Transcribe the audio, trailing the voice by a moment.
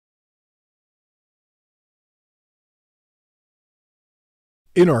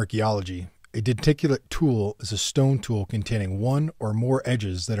In archaeology, a denticulate tool is a stone tool containing one or more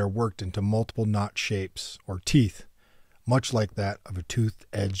edges that are worked into multiple notch shapes, or teeth, much like that of a toothed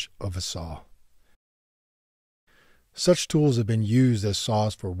edge of a saw. Such tools have been used as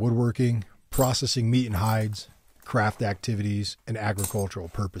saws for woodworking, processing meat and hides, craft activities, and agricultural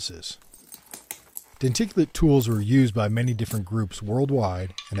purposes. Denticulate tools were used by many different groups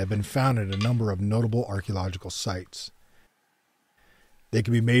worldwide and have been found at a number of notable archaeological sites. They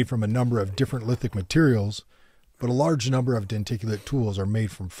can be made from a number of different lithic materials, but a large number of denticulate tools are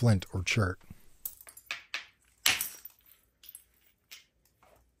made from flint or chert.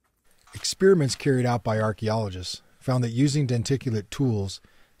 Experiments carried out by archaeologists found that using denticulate tools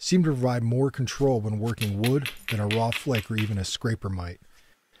seemed to provide more control when working wood than a raw flake or even a scraper might,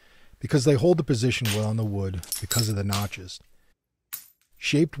 because they hold the position well on the wood because of the notches.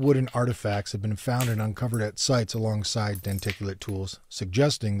 Shaped wooden artifacts have been found and uncovered at sites alongside denticulate tools,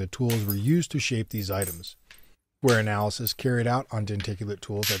 suggesting the tools were used to shape these items. Where analysis carried out on denticulate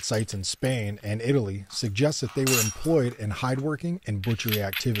tools at sites in Spain and Italy suggests that they were employed in hideworking and butchery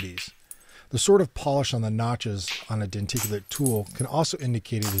activities. The sort of polish on the notches on a denticulate tool can also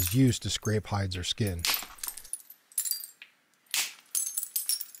indicate it was used to scrape hides or skin.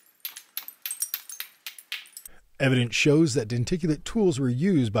 Evidence shows that denticulate tools were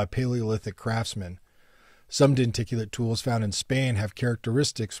used by Paleolithic craftsmen. Some denticulate tools found in Spain have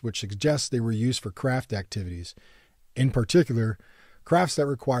characteristics which suggest they were used for craft activities. In particular, crafts that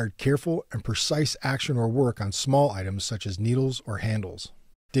required careful and precise action or work on small items such as needles or handles.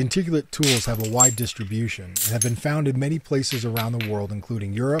 Denticulate tools have a wide distribution and have been found in many places around the world,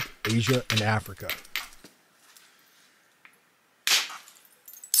 including Europe, Asia, and Africa.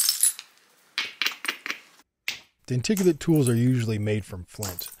 Denticulate tools are usually made from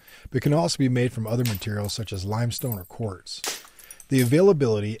flint, but can also be made from other materials such as limestone or quartz. The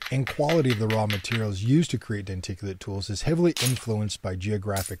availability and quality of the raw materials used to create denticulate tools is heavily influenced by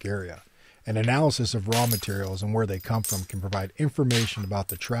geographic area. An analysis of raw materials and where they come from can provide information about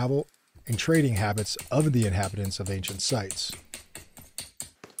the travel and trading habits of the inhabitants of ancient sites.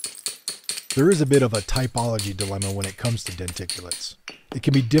 There is a bit of a typology dilemma when it comes to denticulates. It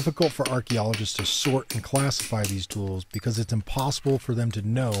can be difficult for archaeologists to sort and classify these tools because it's impossible for them to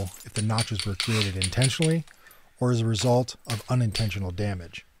know if the notches were created intentionally or as a result of unintentional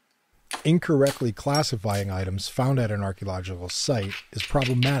damage. Incorrectly classifying items found at an archaeological site is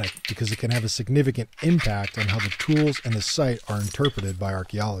problematic because it can have a significant impact on how the tools and the site are interpreted by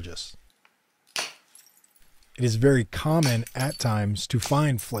archaeologists. It is very common at times to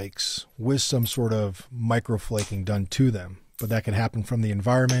find flakes with some sort of microflaking done to them, but that can happen from the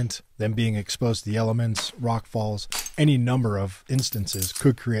environment, them being exposed to the elements, rock falls. Any number of instances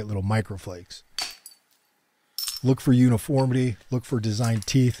could create little microflakes. Look for uniformity, look for designed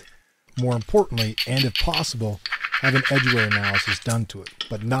teeth. More importantly, and if possible, have an edgeware analysis done to it.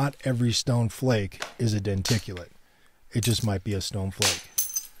 But not every stone flake is a denticulate. It just might be a stone flake.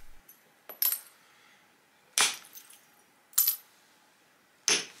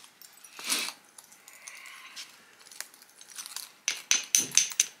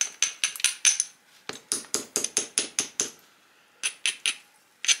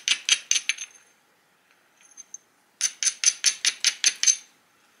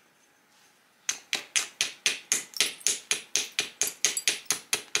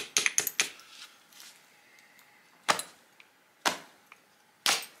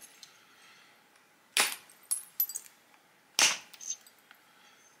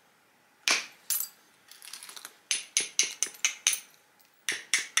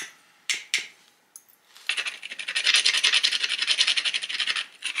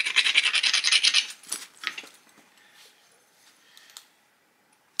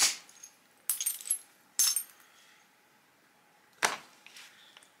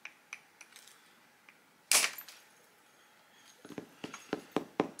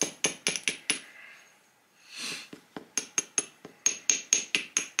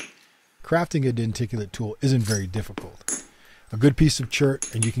 Crafting a denticulate tool isn't very difficult. A good piece of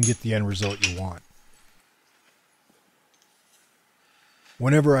chert and you can get the end result you want.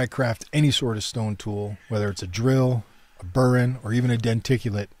 Whenever I craft any sort of stone tool, whether it's a drill, a burin, or even a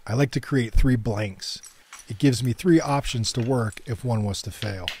denticulate, I like to create 3 blanks. It gives me 3 options to work if one was to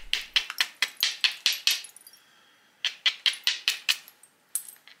fail.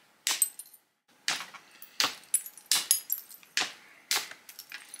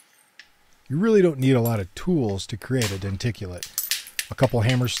 You really don't need a lot of tools to create a denticulate. A couple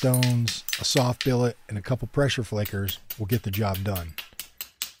hammer stones, a soft billet, and a couple pressure flakers will get the job done.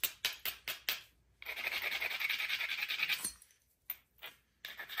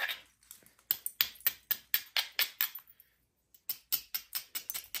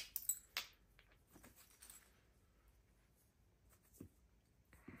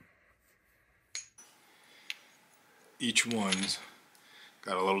 each one's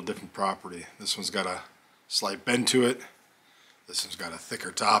got a little different property. This one's got a slight bend to it. This one's got a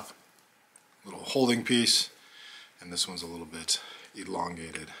thicker top, little holding piece, and this one's a little bit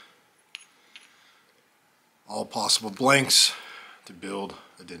elongated. All possible blanks to build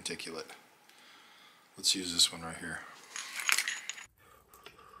a denticulate. Let's use this one right here.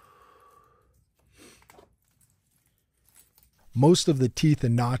 Most of the teeth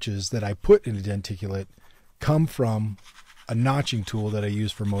and notches that I put in a denticulate come from a notching tool that I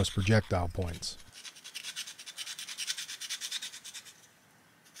use for most projectile points.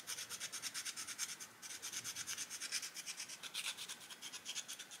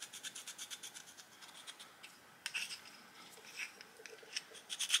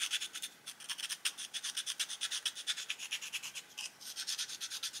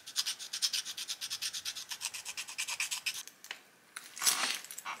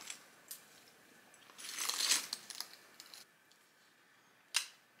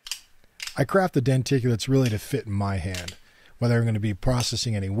 I craft the denticulates really to fit in my hand. Whether I'm going to be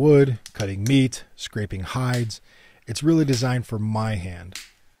processing any wood, cutting meat, scraping hides, it's really designed for my hand.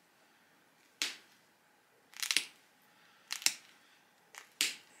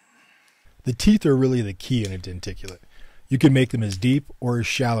 The teeth are really the key in a denticulate. You can make them as deep or as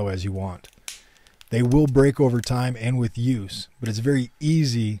shallow as you want. They will break over time and with use, but it's very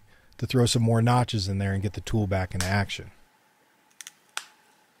easy to throw some more notches in there and get the tool back into action.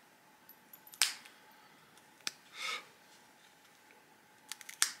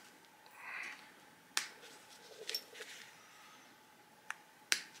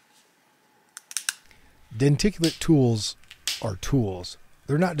 Denticulate tools are tools.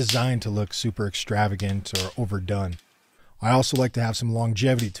 They're not designed to look super extravagant or overdone. I also like to have some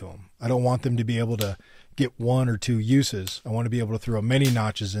longevity to them. I don't want them to be able to get 1 or 2 uses. I want to be able to throw many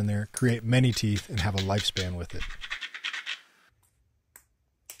notches in there, create many teeth, and have a lifespan with it.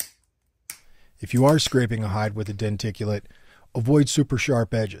 If you are scraping a hide with a denticulate, avoid super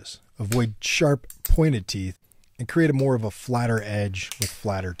sharp edges. Avoid sharp pointed teeth and create more of a flatter edge with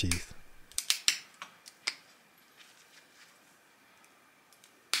flatter teeth.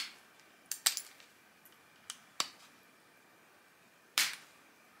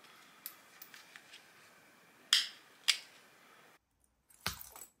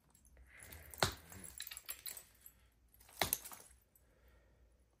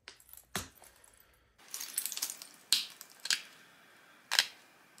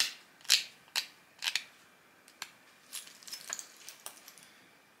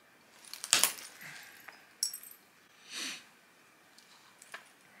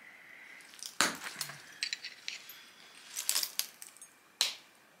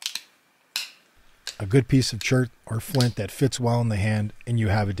 A good piece of chert or flint that fits well in the hand, and you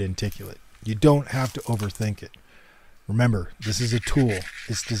have a denticulate. You don't have to overthink it. Remember, this is a tool.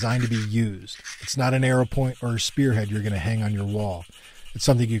 It's designed to be used. It's not an arrow point or a spearhead you're going to hang on your wall. It's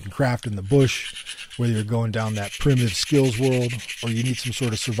something you can craft in the bush, whether you're going down that primitive skills world or you need some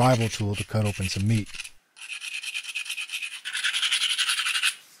sort of survival tool to cut open some meat.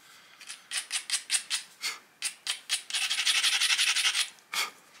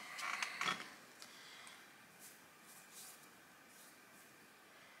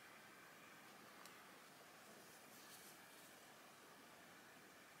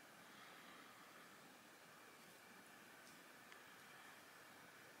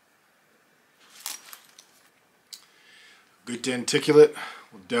 Good denticulate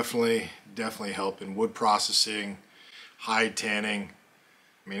will definitely help in wood processing, hide tanning.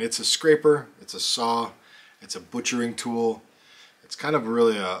 I mean, it's a scraper, it's a saw, it's a butchering tool. It's kind of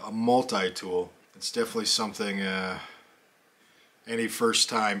really a multi-tool. It's definitely something any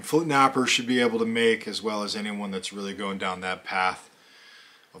first-time flint knapper should be able to make, as well as anyone that's really going down that path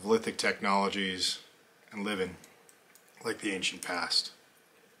of lithic technologies and living like the ancient past.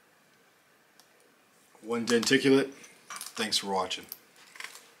 One denticulate. Thanks for watching.